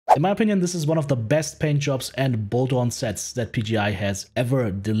In my opinion, this is one of the best paint jobs and bolt-on sets that PGI has ever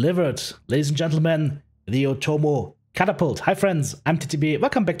delivered. Ladies and gentlemen, the Otomo Catapult. Hi friends, I'm TTB.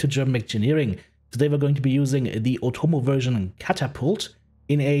 Welcome back to German Mechgineering. Today we're going to be using the Otomo version Catapult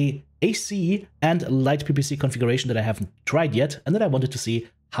in a AC and Light PPC configuration that I haven't tried yet and that I wanted to see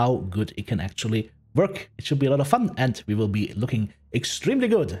how good it can actually work. It should be a lot of fun and we will be looking extremely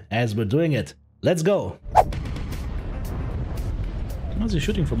good as we're doing it. Let's go! How's he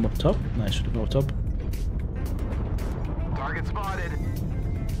shooting from up top? Nice, shooting from up top. Target spotted.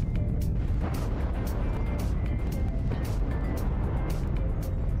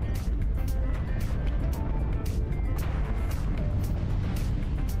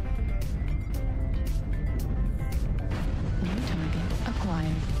 New target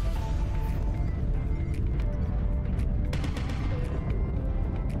acquired.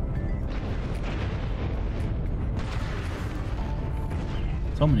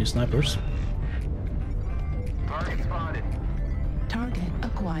 So many snipers. Target spotted. Target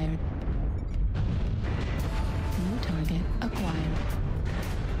acquired. New target acquired.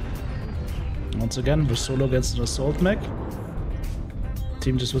 Once again, we're solo against an assault mech.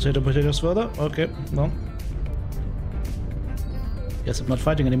 Team just potatoes further. Okay, no. Guess I'm not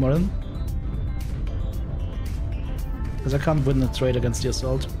fighting anymore then. Because I can't win the trade against the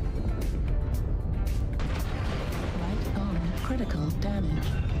assault. Right on critical damage.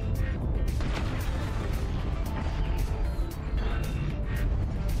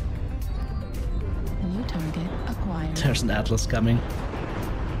 New target acquired. There's an Atlas coming.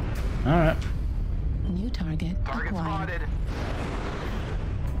 Alright. New target Target acquired. spotted.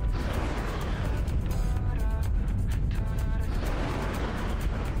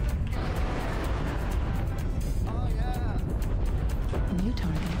 New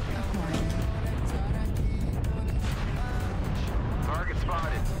target acquired. Target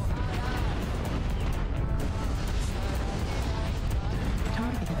spotted.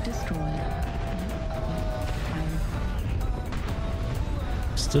 Target destroyed. Fire.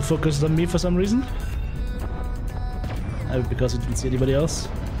 Still focused on me for some reason. Maybe because he didn't see anybody else.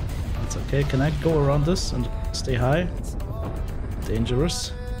 It's okay. Can I go around this and stay high?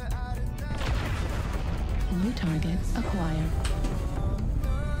 Dangerous. New target acquired.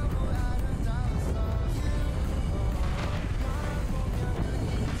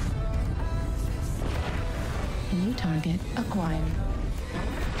 New target acquired.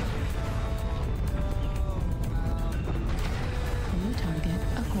 New target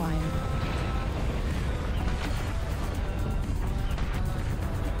acquired.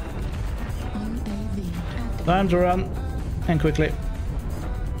 UAV active. Time to run. And quickly.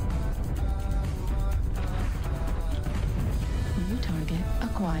 New target To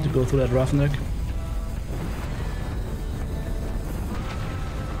acquired. go through that roughneck.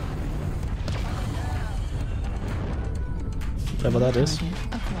 Whatever that is. Target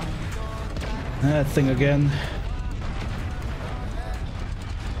acquired. That thing again.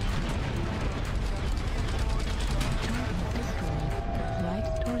 Target destroyed.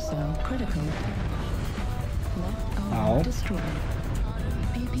 Right torso critical. Left arm Ow. destroyed.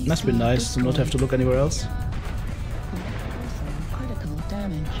 PPC Must be nice to not have to look anywhere else. Left torso critical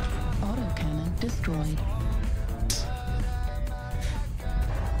damage. Autocannon destroyed.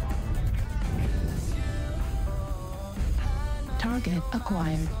 Target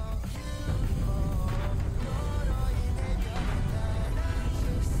acquired.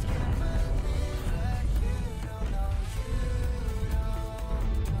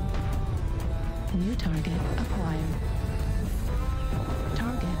 New target acquired.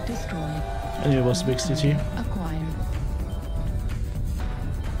 Target destroyed. And it was big CT. Acquired.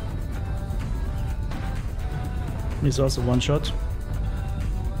 He's also one shot.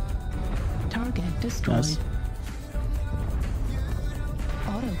 Target destroyed. Nice.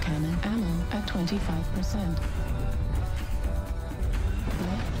 Autocannon ammo at 25%.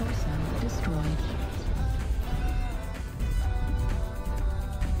 Left torso destroyed.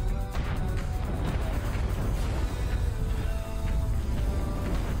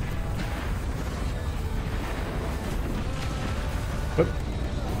 Whoop.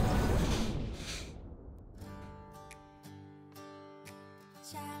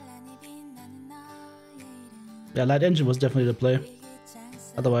 Yeah, light engine was definitely the play.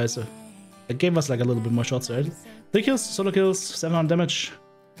 Otherwise, it gave us like a little bit more shots, right? 3 kills, solo kills, 700 damage,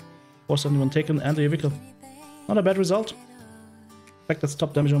 471 taken, and a vehicle. Not a bad result. In fact, that's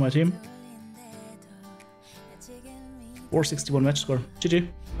top damage on my team. 461 match score. GG.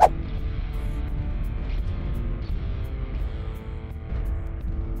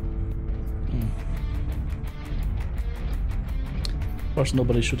 course,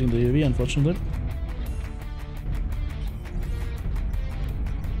 nobody's shooting the UAV, unfortunately.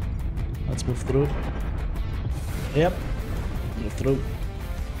 Let's move through. Yep, move through.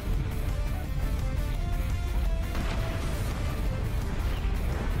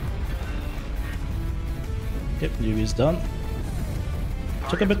 Yep, UAV is done.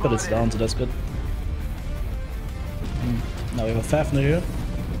 Took a bit, but it's down, so that's good. Now we have a Fafnir here.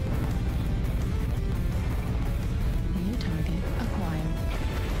 New target acquired.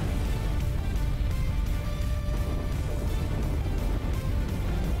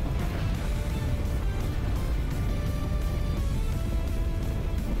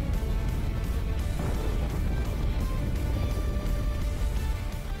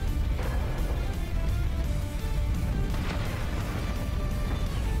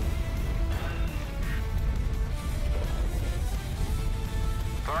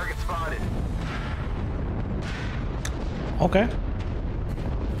 Target spotted. Okay.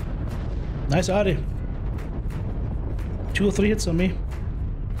 Nice Artie. 2 or 3 hits on me.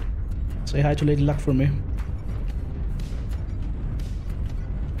 Say hi to Lady Luck for me.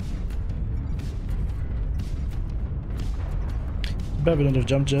 Bad we don't have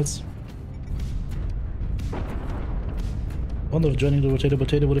jump jets. Wonder if joining the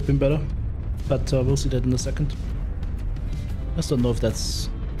potato would have been better. But we'll see that in a second. Just don't know if that's...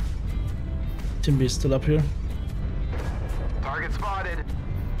 Timby is still up here. Target spotted.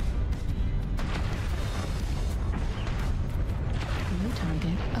 New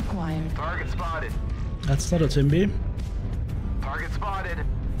target acquired. Target spotted. That's not a Timby. Target spotted.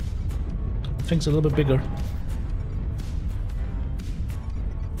 Thing's a little bit bigger.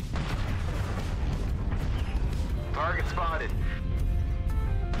 Target spotted.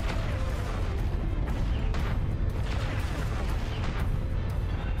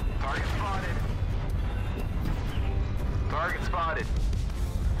 Target spotted. Target spotted.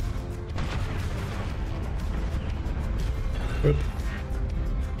 Rip.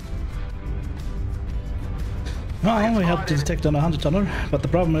 Well, I only helped to detect on a 100-tonner, but the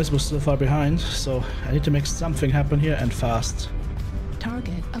problem is we're still far behind, so I need to make something happen here and fast.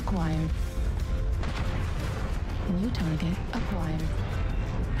 Target acquired. New target acquired.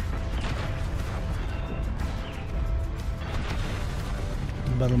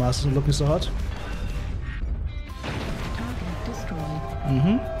 Battle Masters are looking so hot. Target destroyed.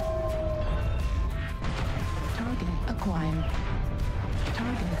 Target acquired.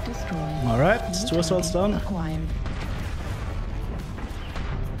 Target destroyed. Alright, it's New 2 assaults target done. Acquired.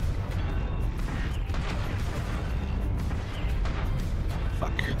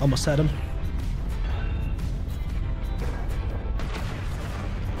 Fuck, almost had him.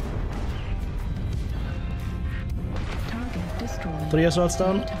 Target destroyed. 3 assaults New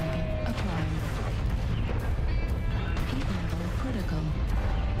down. target acquired. Heat level critical.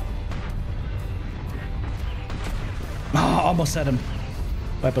 Oh, almost had him.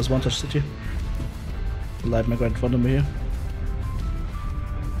 Viper's one touch city. Light mech right in front of me here.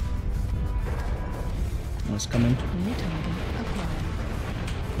 Oh, it's coming. New target acquired.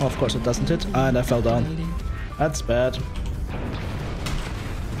 Oh, of course it doesn't hit. And I fell down. Activated. That's bad. Left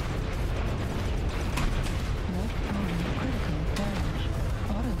arm critical damage.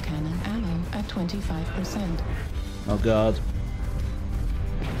 Autocannon ammo at 25%. Oh god.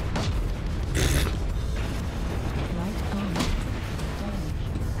 Right arm damage.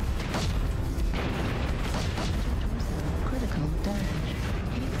 Torso critical damage.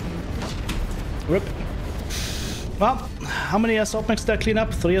 Rip. Well, how many assault mechs did I clean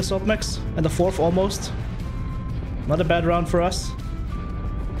up? 3 assault mechs? And the 4th almost. Not a bad round for us.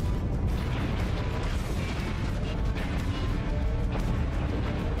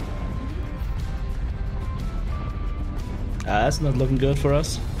 That's not looking good for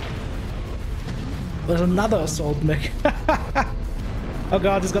us. There's another assault mech. Oh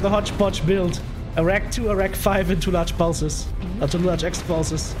god, he's got a hodgepodge build. A rack 2, a rack 5, and 2 large pulses. 2 large X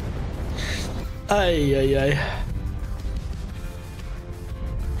pulses. Ay, ay, ay.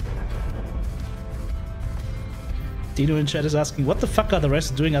 Dino in chat is asking, what the fuck are the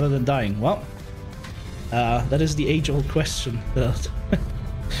rest doing other than dying? Well, that is the age-old question.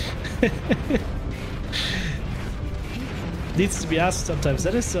 Needs to be asked sometimes.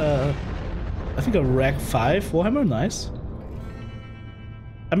 That is, I think a rack 5 Warhammer, nice.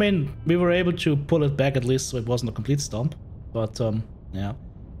 I mean, we were able to pull it back at least so it wasn't a complete stomp. But, yeah.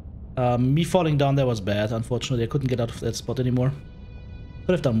 Me falling down there was bad, unfortunately. I couldn't get out of that spot anymore.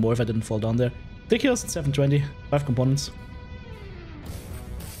 Could have done more if I didn't fall down there. 3 kills, 720, 5 components.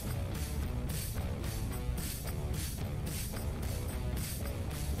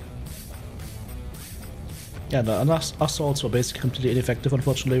 Yeah, the assaults were basically completely ineffective,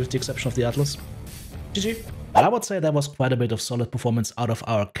 unfortunately, with the exception of the Atlas. GG. And I would say that was quite a bit of solid performance out of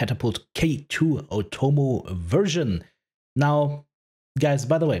our Catapult K2 Otomo version. Now, guys,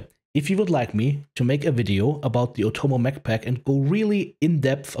 by the way, if you would like me to make a video about the Otomo mech pack and go really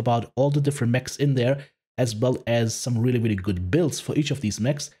in-depth about all the different mechs in there, as well as some really good builds for each of these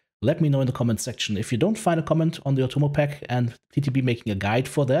mechs, let me know in the comment section. If you don't find a comment on the Otomo pack and TTB making a guide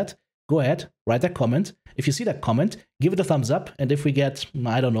for that, go ahead, write that comment. If you see that comment, give it a thumbs up, and if we get,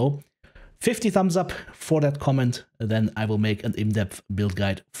 I don't know, 50 thumbs up for that comment, then I will make an in-depth build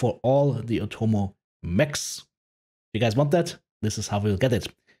guide for all the Otomo mechs. If you guys want that, this is how we'll get it.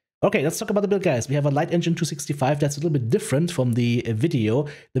 Okay, let's talk about the build, guys. We have a Light Engine 265. That's a little bit different from the video.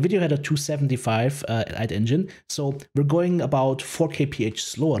 The video had a 275 Light Engine, so we're going about 4 kph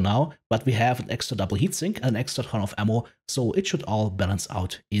slower now, but we have an extra double heatsink and an extra ton of ammo, so it should all balance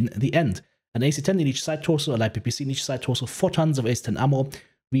out in the end. An AC10 in each side torso, a light PPC in each side torso, 4 tons of AC10 ammo.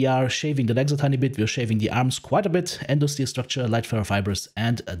 We are shaving the legs a tiny bit, we're shaving the arms quite a bit, endosteel structure, light ferrofibers,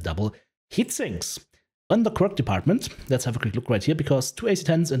 and double heatsinks. On the quirk department, let's have a quick look right here, because 2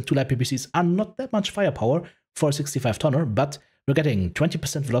 AC10s and 2 light PPCs are not that much firepower for a 65 tonner, but we're getting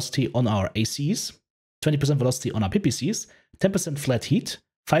 20% velocity on our ACs, 20% velocity on our PPCs, 10% flat heat,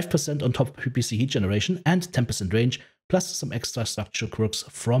 5% on top PPC heat generation, and 10% range, plus some extra structure quirks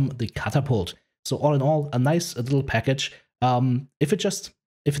from the Catapult. So all in all, a nice little package.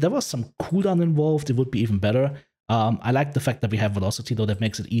 If there was some cooldown involved, it would be even better. I like the fact that we have velocity, though. That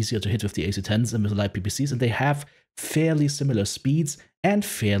makes it easier to hit with the AC10s and with the light PPCs, and they have fairly similar speeds and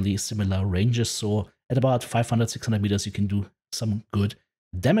fairly similar ranges. So at about 500-600 meters, you can do some good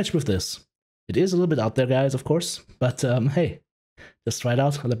damage with this. It is a little bit out there, guys, of course, but hey, just try it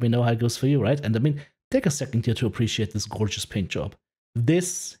out. Let me know how it goes for you, right? And I mean, take a second here to appreciate this gorgeous paint job.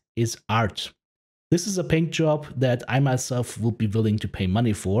 This is art. This is a paint job that I myself will be willing to pay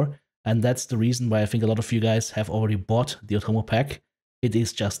money for. And that's the reason why I think a lot of you guys have already bought the Otomo pack. It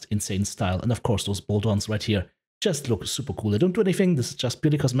is just insane style. And of course, those bolt-ons right here just look super cool. They don't do anything. This is just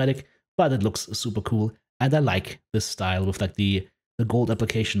purely cosmetic, but it looks super cool. And I like this style with like the gold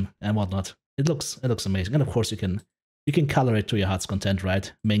application and whatnot. It looks amazing. And of course, you can color it to your heart's content,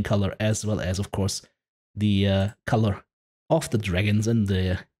 right? Main color, as well as, of course, the color of the dragons and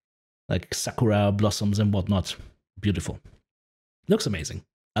the like sakura blossoms and whatnot. Beautiful. Looks amazing.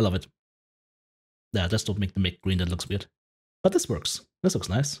 I love it. Yeah, just don't make the mech green, that looks weird. But this works. This looks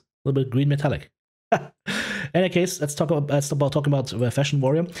nice. A little bit green metallic. In any case, let's talk about talking about Fashion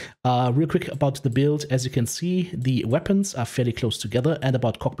Warrior. Real quick about the build. As you can see, the weapons are fairly close together, and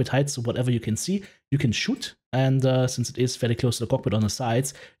about cockpit height, so whatever you can see, you can shoot. And since it is fairly close to the cockpit on the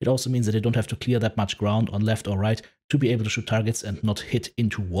sides, it also means that you don't have to clear that much ground on left or right to be able to shoot targets and not hit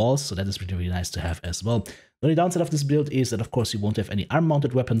into walls. So that is really nice to have as well. The only downside of this build is that, of course, you won't have any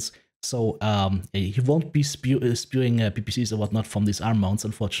arm-mounted weapons, so you won't be spewing PPCs or whatnot from these arm mounts,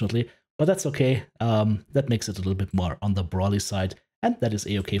 unfortunately. But that's okay. That makes it a little bit more on the brawly side, and that is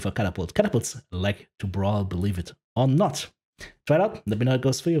a-okay for Catapult. Catapults like to brawl, believe it or not. Try it out. Let me know how it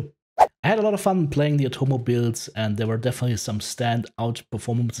goes for you. I had a lot of fun playing the Otomo builds, and there were definitely some standout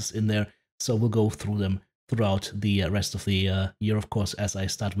performances in there, so we'll go through them throughout the rest of the year, of course, as I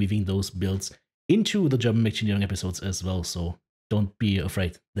start weaving those builds into the German Mechgineering episodes as well, so don't be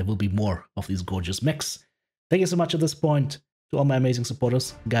afraid. There will be more of these gorgeous mechs. Thank you so much at this point to all my amazing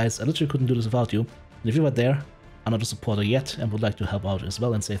supporters. Guys, I literally couldn't do this without you. And if you are there, are not a supporter yet, and would like to help out as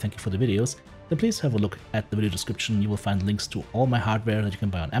well and say thank you for the videos, then please have a look at the video description. You will find links to all my hardware that you can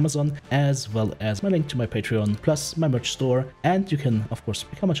buy on Amazon, as well as my link to my Patreon, plus my merch store, and you can, of course,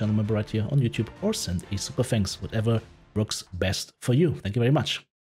 become a channel member right here on YouTube or send a super thanks, whatever works best for you. Thank you very much.